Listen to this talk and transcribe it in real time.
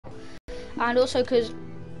And also because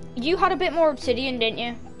you had a bit more obsidian, didn't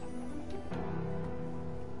you?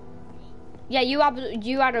 Yeah, you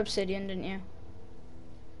had obsidian, didn't you?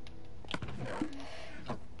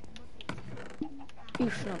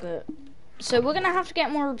 Oof, not good. So we're gonna have to get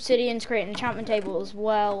more obsidian to create an enchantment table as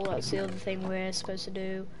well. That's the other thing we're supposed to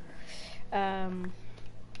do.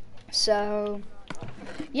 So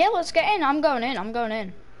yeah, let's get in. I'm going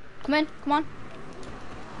in. Come in, come on.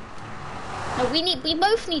 No, we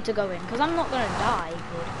both need to go in because I'm not gonna die,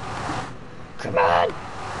 kid. Come on,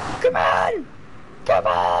 come on, come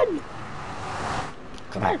on,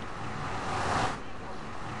 come on.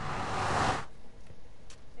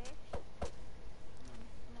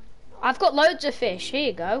 I've got loads of fish. Here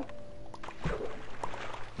you go.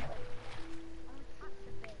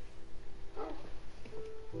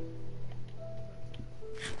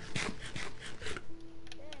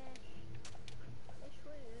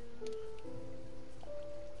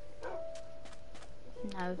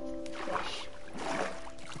 No fish.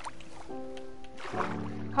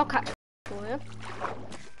 I'll catch for you.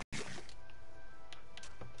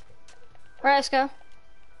 Right, let's go.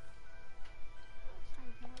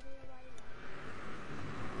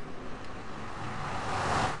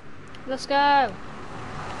 Let's go.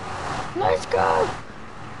 Let's go.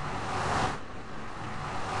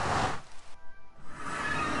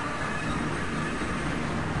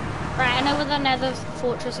 Right, I know where the Nether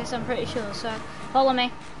fortress is, I'm pretty sure, so follow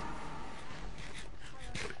me.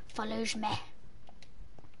 Follows me.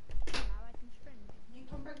 You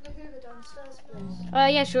can bring the Hoover downstairs, please.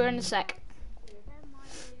 Yeah, sure, in a sec.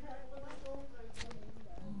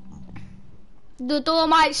 The door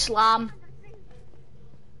might slam.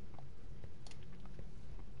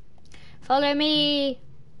 Follow me.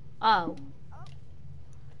 Oh.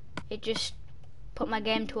 It just put my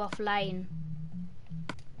game to offline.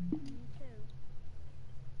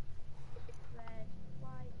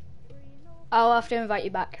 I'll have to invite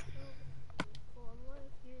you back.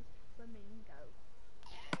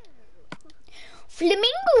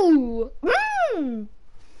 Flamingo! Mmm!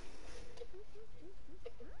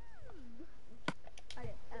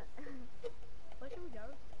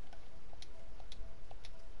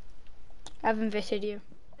 I've invited you.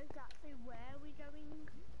 Exactly where are we going?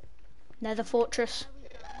 Nether fortress.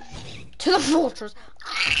 To the fortress!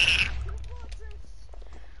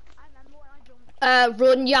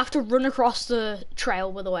 Run, you have to run across the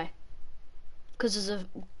trail, by the way. Because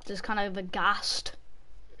there's kind of a ghast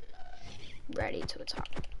ready to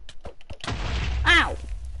attack. Ow!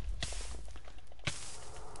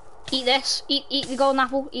 Eat this. Eat the golden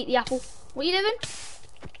apple. Eat the apple. What are you doing?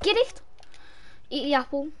 Get it! Eat the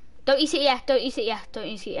apple. Don't eat it yet. Don't eat it yet. Don't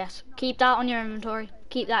eat it yet. Keep that on your inventory.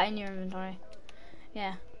 Keep that in your inventory.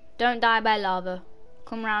 Yeah. Don't die by lava.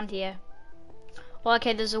 Come round here. Well,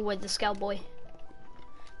 okay, there's a wither scale boy.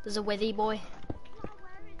 There's a withy boy.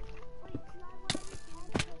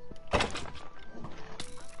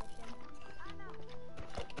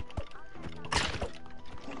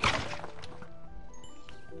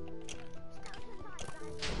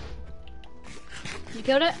 You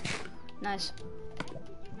killed it? Nice.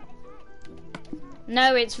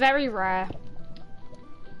 No, it's very rare.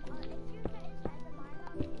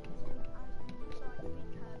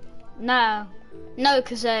 No. No,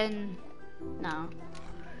 cause then no.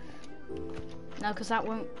 No, cause that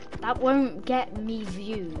won't get me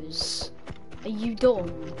views. Are you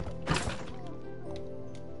dumb?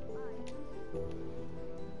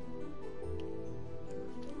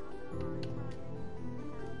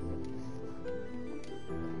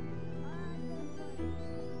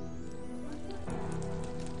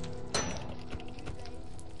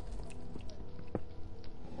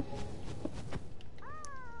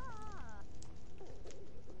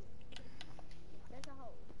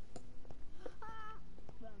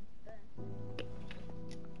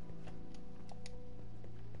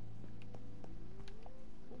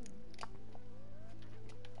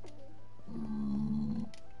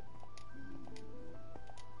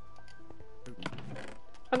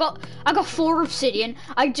 I got 4 obsidian.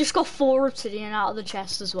 I just got 4 obsidian out of the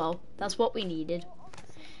chest as well. That's what we needed.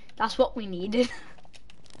 That's what we needed.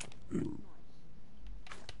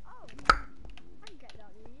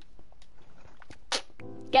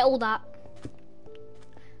 Get all that.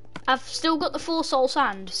 I've still got the 4 soul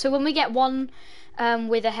sand, so when we get one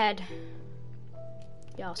with a head.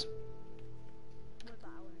 Yes.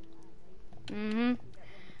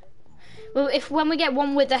 Well, when we get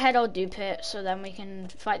one with the head, I'll dupe it, so then we can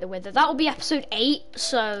fight the wither. That'll be episode 8,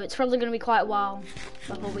 so it's probably going to be quite a while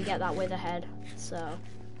before we get that wither head. So,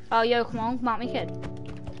 oh, yo, come on, mount me, kid.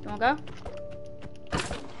 You want to go?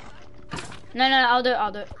 No, I'll do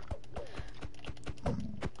it,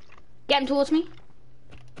 Get him towards me.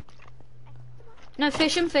 No,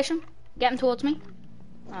 fish him, fish him. Get him towards me.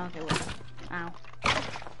 Oh, okay, well. Ow.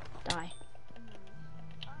 Die.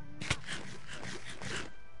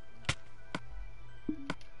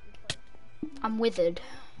 I'm withered.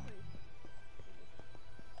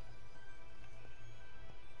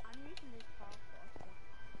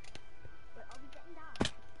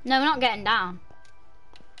 No, we're not getting down.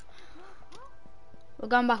 We're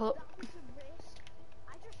going back up.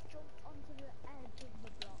 I just jumped onto the edge of the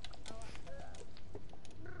block.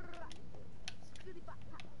 Scooty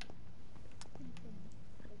backpack.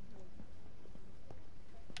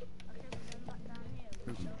 Okay, we're going back down here.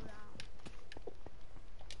 We go down.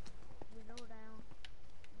 We go down.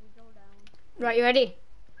 We go down. Right, you ready?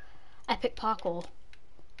 Epic parkour.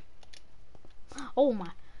 Oh my.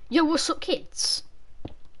 Yo, what's up, kids?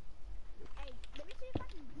 Hey, let me see if I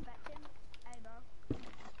can fetch him. Hey, bro.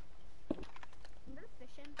 I'm gonna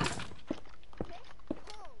fish him. Fish,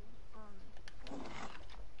 pull.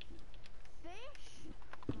 Fish.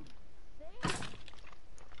 Fish.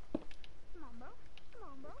 Come on, bro. Come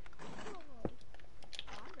on, bro. Pull.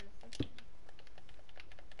 Oh, I'm gonna fish him.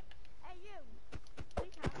 Hey, you.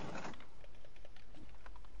 Please help.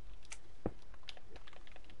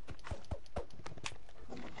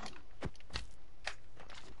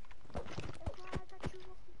 That's why I got you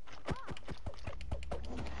off the... Oh!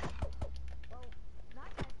 Well,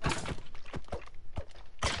 that guy fell.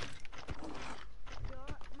 You're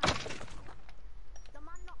man. The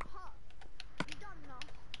man not hurt. You don't know.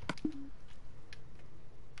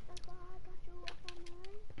 That's why I got you off my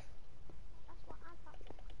mind. That's why I got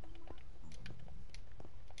you off my mind.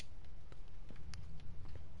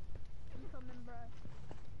 I'm coming, bro.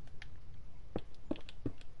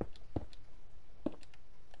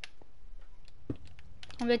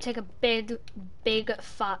 I'm gonna take a big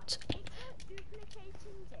fat. It's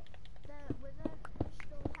duplicating it. With a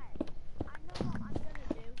crystal head. I know what I'm gonna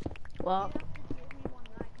do. What? You have to give me one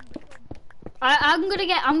that I can become.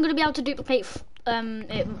 I'm gonna be able to duplicate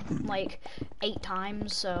it like 8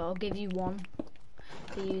 times, so I'll give you one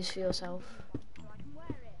to use for yourself. So I can wear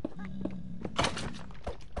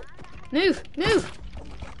it. Move, move.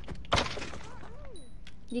 Oh,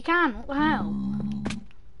 You can. What the hell?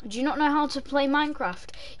 Do you not know how to play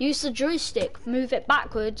Minecraft? Use the joystick, move it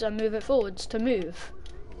backwards and move it forwards to move.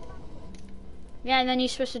 Yeah, and then you're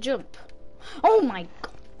supposed to jump. Oh my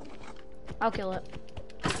god. I'll kill it.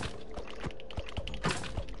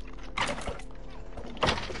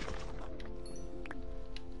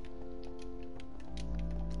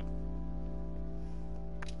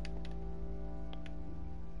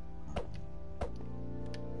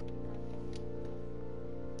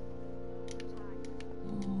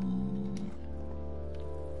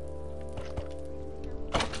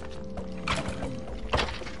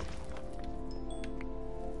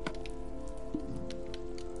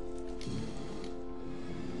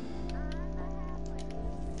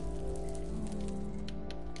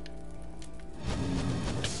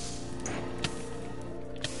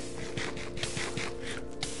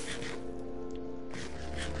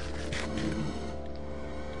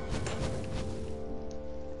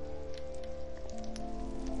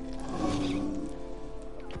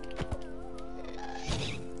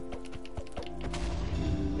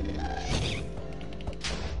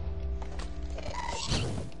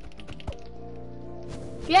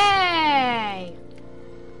 Yay!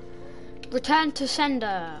 Return to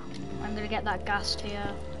sender. I'm gonna get that ghast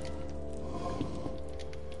here.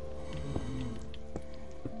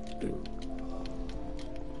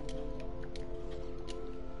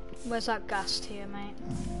 Where's that ghast here, mate?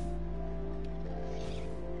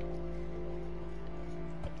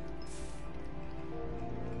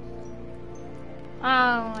 Oh,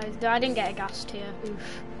 I didn't get a ghast here.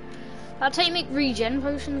 Oof. That's how you make regen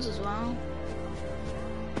potions as well.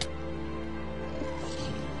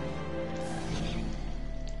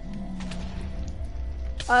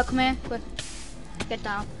 Oh, come here, quick. Get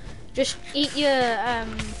down. Just eat your,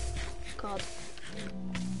 God.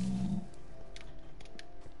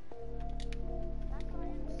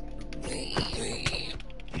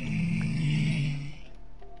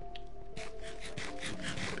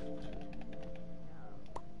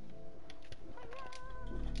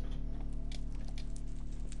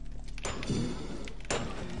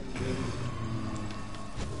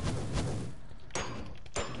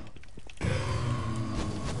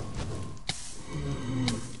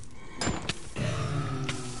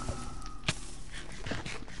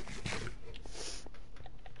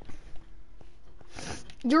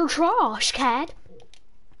 You're trash, cat.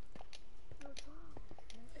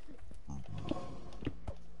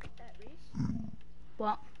 Reese,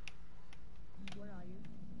 What?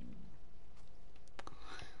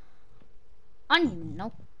 I don't even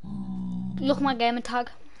know. Look at my gamer tag.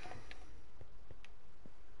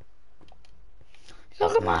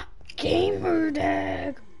 Look at my gamer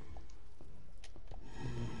tag.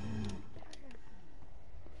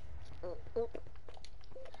 This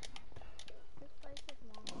place is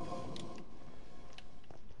long.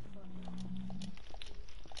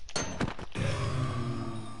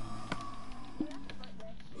 Do we have to fight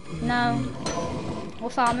this? No. We're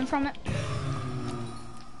farming from it.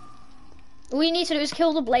 All we need to do is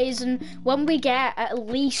kill the blaze, and when we get at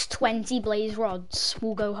least 20 blaze rods,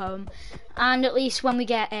 we'll go home. And at least when we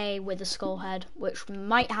get a wither skull head, which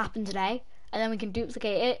might happen today, and then we can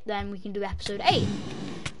duplicate it, then we can do episode 8.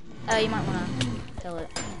 You might want to kill it.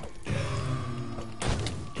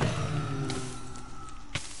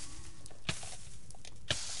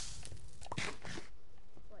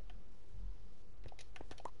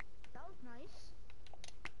 That was nice.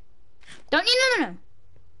 Don't you? No. I'm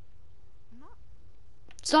not.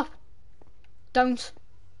 Stop. Don't.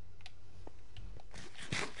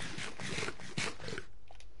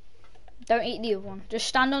 Don't eat the other one. Just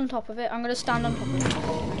stand on top of it. I'm going to stand on top of it.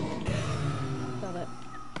 Got it.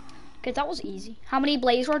 Okay, that was easy. How many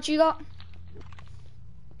blaze rods you got? How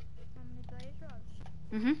many blaze rods?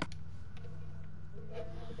 Mm-hmm.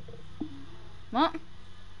 What?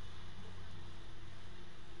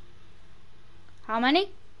 How many?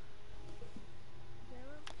 0.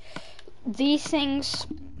 These things.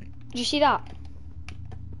 Do you see that?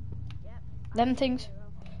 Yep. Them things?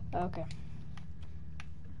 0. Okay.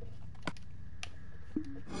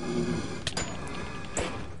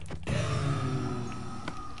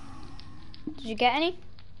 Did you get any?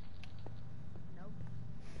 Nope.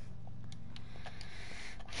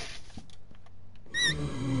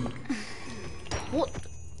 What?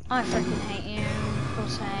 I freaking hate you. For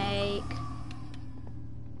sake.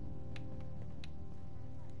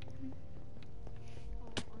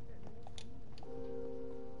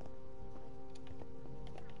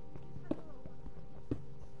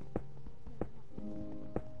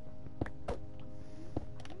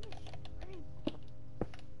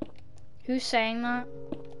 Who's saying that?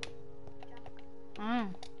 Oh.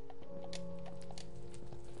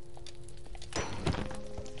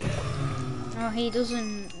 Oh, he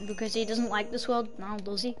doesn't, because he doesn't like this world now,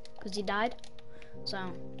 does he? Because he died.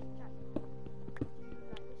 So.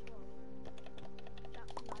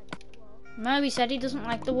 No, he said he doesn't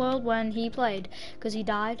like the world when he played, because he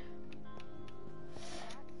died.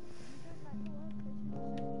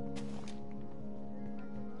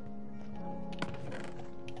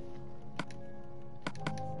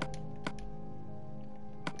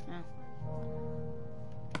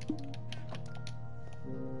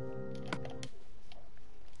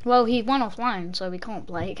 Well, he went offline, so we can't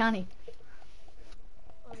play it, can he?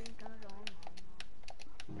 Oh, he's gonna go online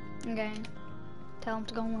now. Okay. Tell him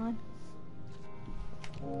to go online.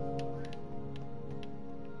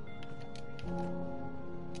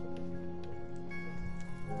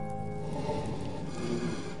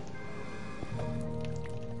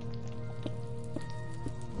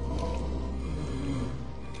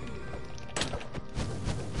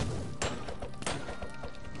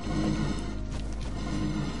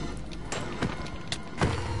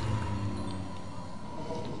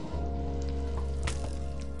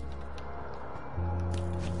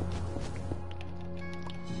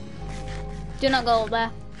 Do not go up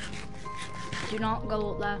there. Do not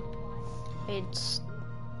go up there. It's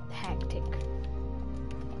hectic.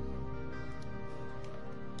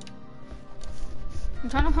 I'm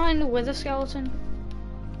trying to find the wither skeleton.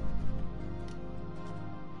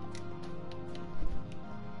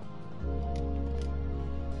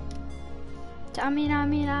 Tamina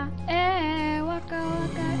mina, waka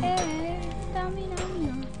waka, tamina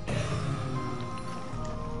mina.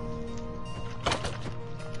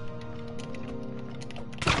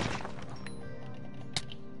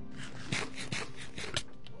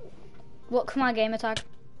 What can my gamer tag?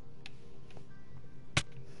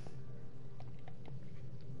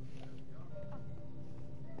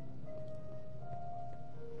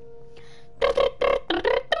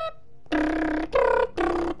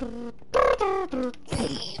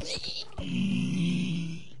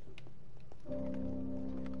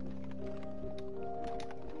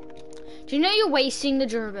 Do you know you're wasting the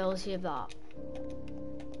durability of that? Oh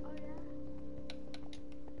yeah.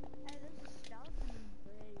 Hey, there's a skeleton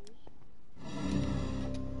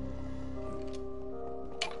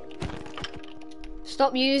blaze.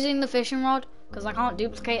 Stop using the fishing rod, because I can't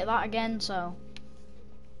duplicate that again, so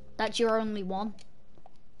that's your only one.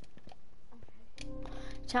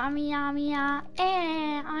 Tamina, mina,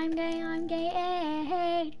 eh, I'm gay,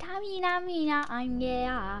 eh, Tamina, mina, I'm gay,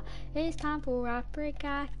 it's time for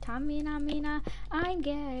Africa. Tamina, mina, I'm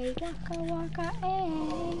gay, waka, waka,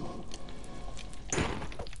 eh.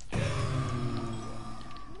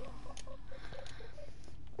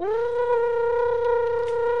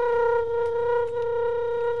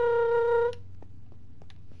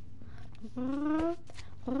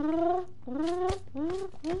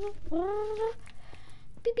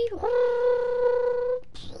 Beep, beep.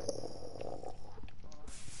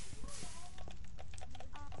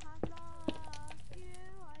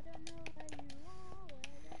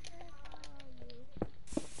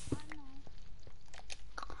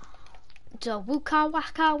 The wooka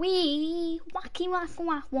waka wee, waki waka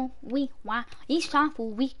waka wee wa. It's time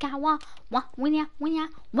for wika wa, wa winya winya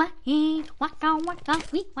wa ee, waka waka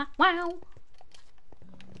wee wa wow.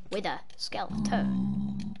 With a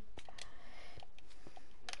skeleton.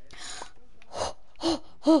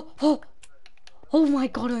 Oh my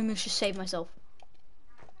god! I almost just saved myself.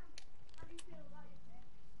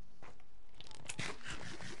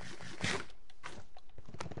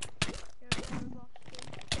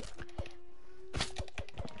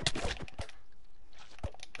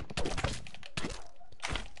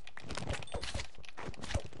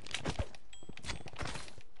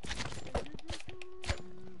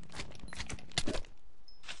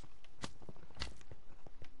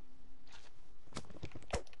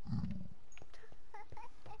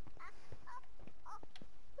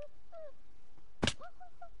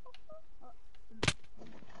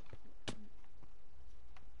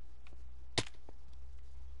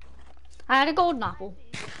 I had a golden apple.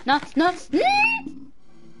 No, no, no!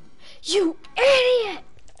 You idiot!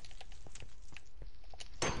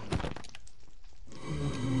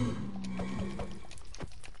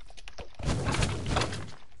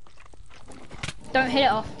 Don't hit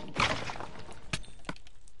it off.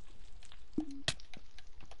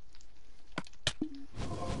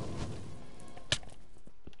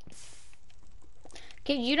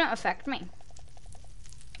 Okay, you don't affect me.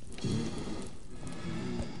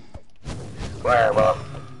 Werewolf.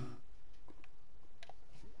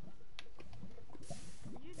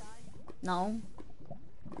 No.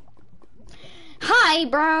 Hi,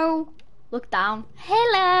 bro. Look down.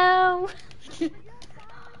 Hello.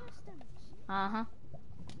 Uh-huh.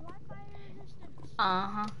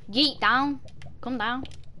 Uh-huh. Yeet down. Come down.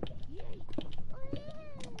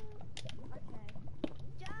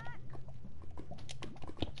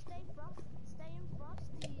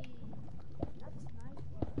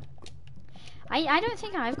 I don't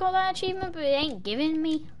think I've got that achievement, but it ain't giving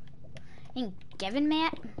me. Ain't giving me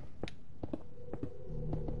it.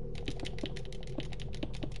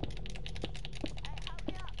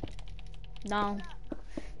 No.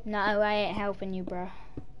 No, I ain't helping you, bro.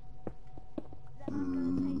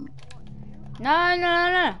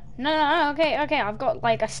 No, okay, I've got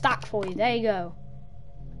like a stack for you. There you go.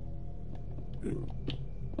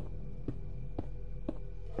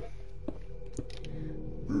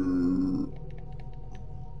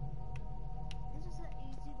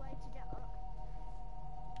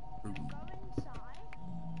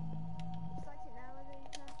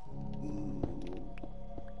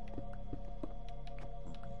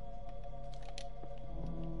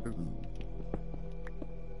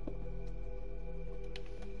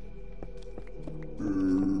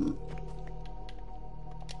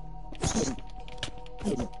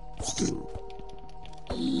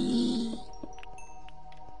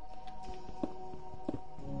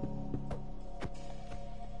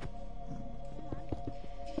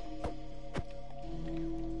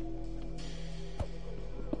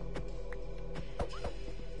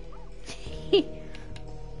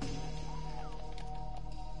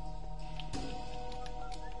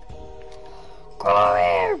 Come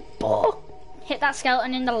here, boy. Hit that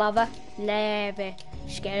skeleton in the lava. Lava.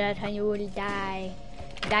 Skeleton, you will die.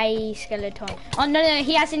 Die, skeleton. Oh, no,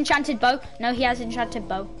 he has enchanted bow. No, he has enchanted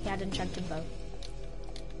bow. He had enchanted bow.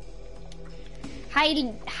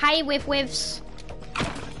 Hi, whiffs.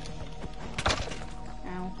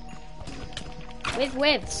 Ow.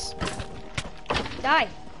 Whiffs. Die.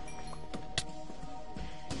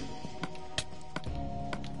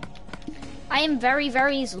 I am very,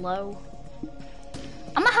 very slow.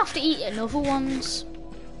 I'm gonna have to eat another ones.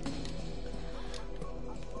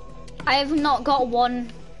 I have not got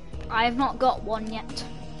one. I have not got one yet.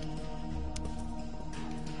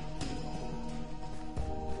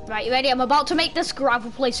 Right, you ready? I'm about to make this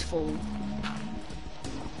gravel place full.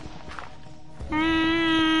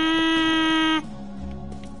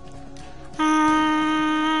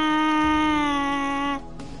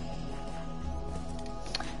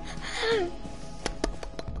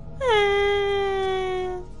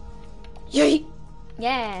 Yay!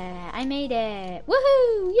 Yeah, I made it.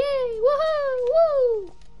 Woohoo! Yay! Woohoo!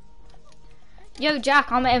 Woo! Yo, Jack,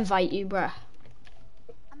 I'm gonna invite you, bruh.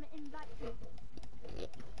 I'm gonna invite you.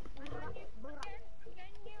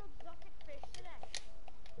 Getting you exotic fish today.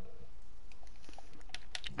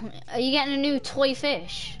 Are you getting a new toy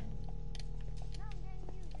fish? No, I'm getting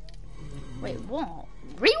you real. Wait, what?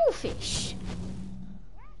 Real fish?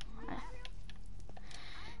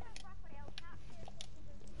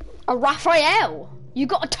 A Raphael? You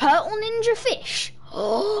got a turtle ninja fish?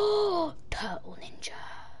 Oh, turtle ninja.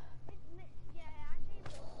 Yeah,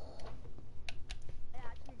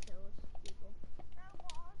 actually kills people.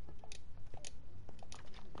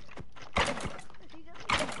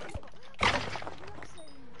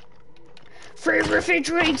 Free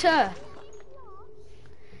refrigerator.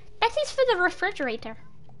 That is for the refrigerator.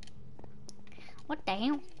 What the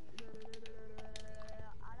hell?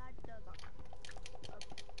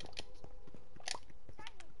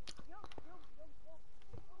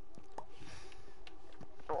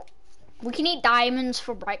 We can eat diamonds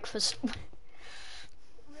for breakfast. Do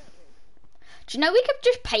you know we could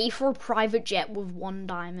just pay for a private jet with 1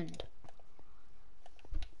 diamond?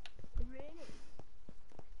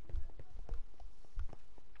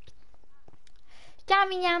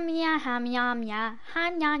 Yum yum ya ham yum ya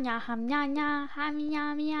ham ya ya ham ya ya ham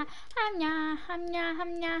yum ya ham ya ham ya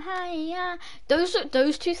ham ya ha. Those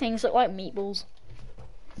 2 things look like meatballs.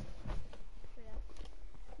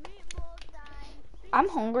 I'm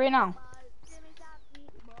hungry now.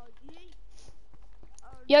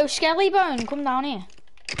 Yo, Skellybone, come down here.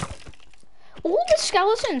 All the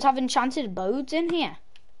skeletons have enchanted bows in here.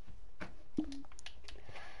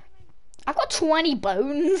 I've got 20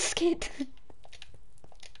 bones, kid.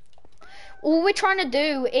 All we're trying to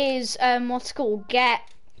do is, what's it called,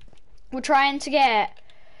 we're trying to get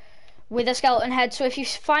wither skeleton head, so if you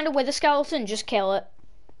find a wither skeleton, just kill it.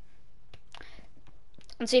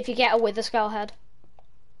 And see if you get a wither skeleton head.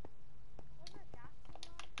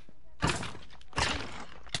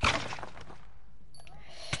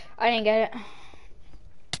 I didn't get it.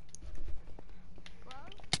 Where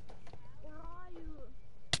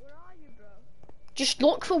are you, bro? Just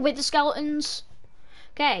look for wither skeletons.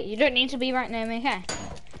 Okay, you don't need to be right near me, okay?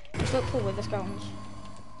 Just look for wither skeletons.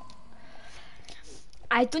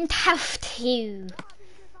 I don't have to.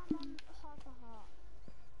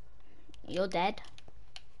 You're dead.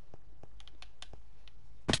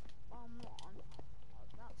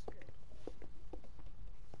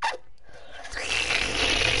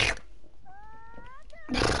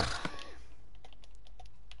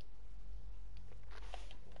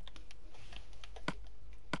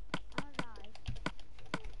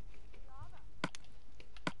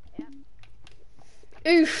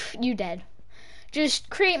 Oof, you dead. Just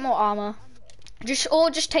create more armor.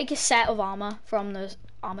 Just take a set of armor from the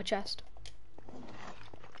armor chest.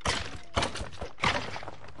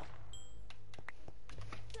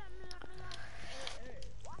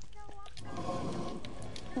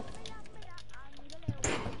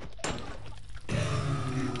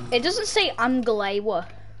 It doesn't say Angalewa.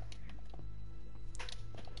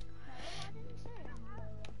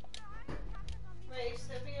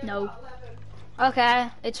 No. Okay,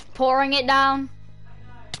 it's pouring it down.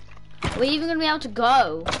 Are we even gonna be able to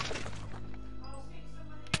go?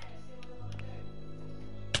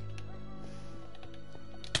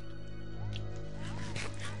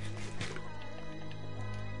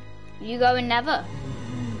 You going Nether?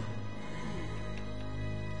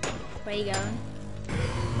 Where you going?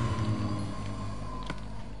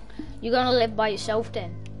 You're gonna live by yourself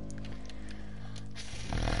then?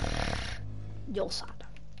 You're sad.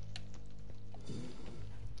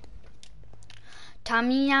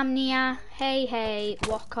 Tamiyamnia, hey hey,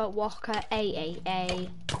 waka waka, a.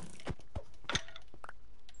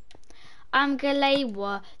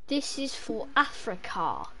 Amgalewa, this is for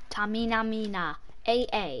Africa. Taminamina,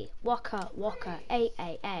 a, waka waka,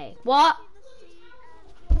 a. What?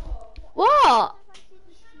 What?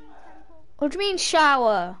 What do you mean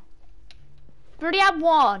shower? We already had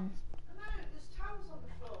one.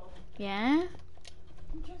 Yeah?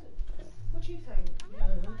 What do you think?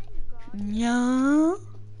 Yeah.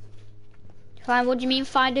 Fine, what do you mean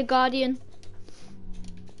find a guardian?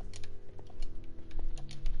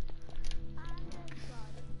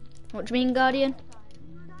 What do you mean guardian?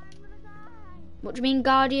 What do you mean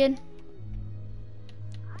guardian?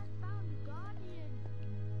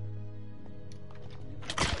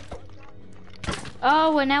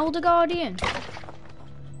 Oh, an elder guardian.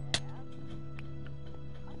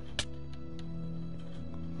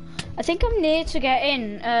 I think I'm near to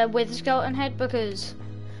getting with skeleton head because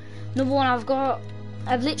number one,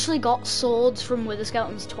 I've literally got swords from wither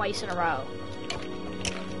skeletons twice in a row.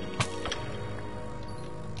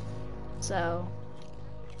 So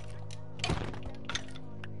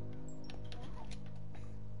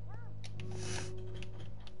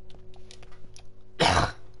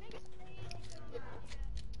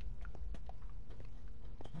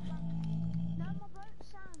No, my boat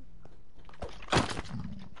sank.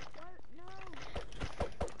 No.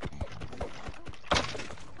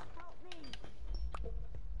 Help me.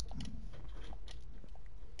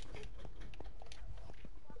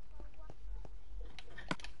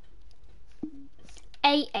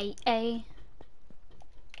 A.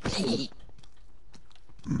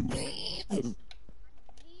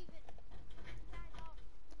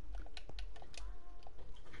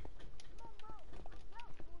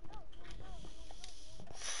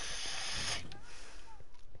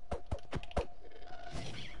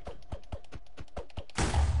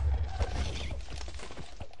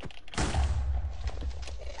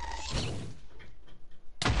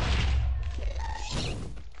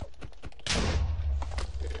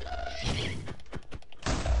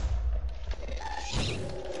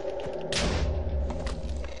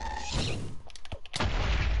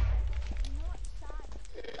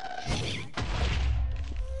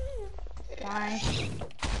 Why?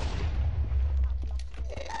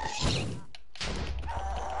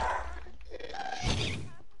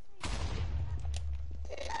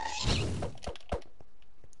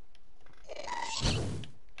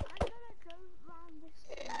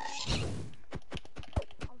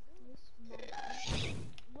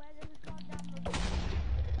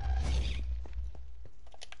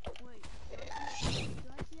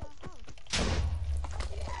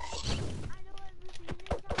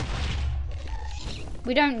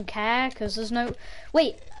 We don't care because there's no...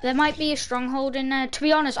 Wait, there might be a stronghold in there. To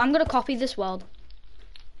be honest, I'm going to copy this world.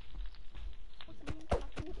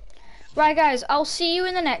 Right, guys, I'll see you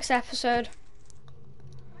in the next episode.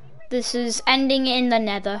 This is ending in the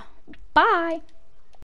nether. Bye.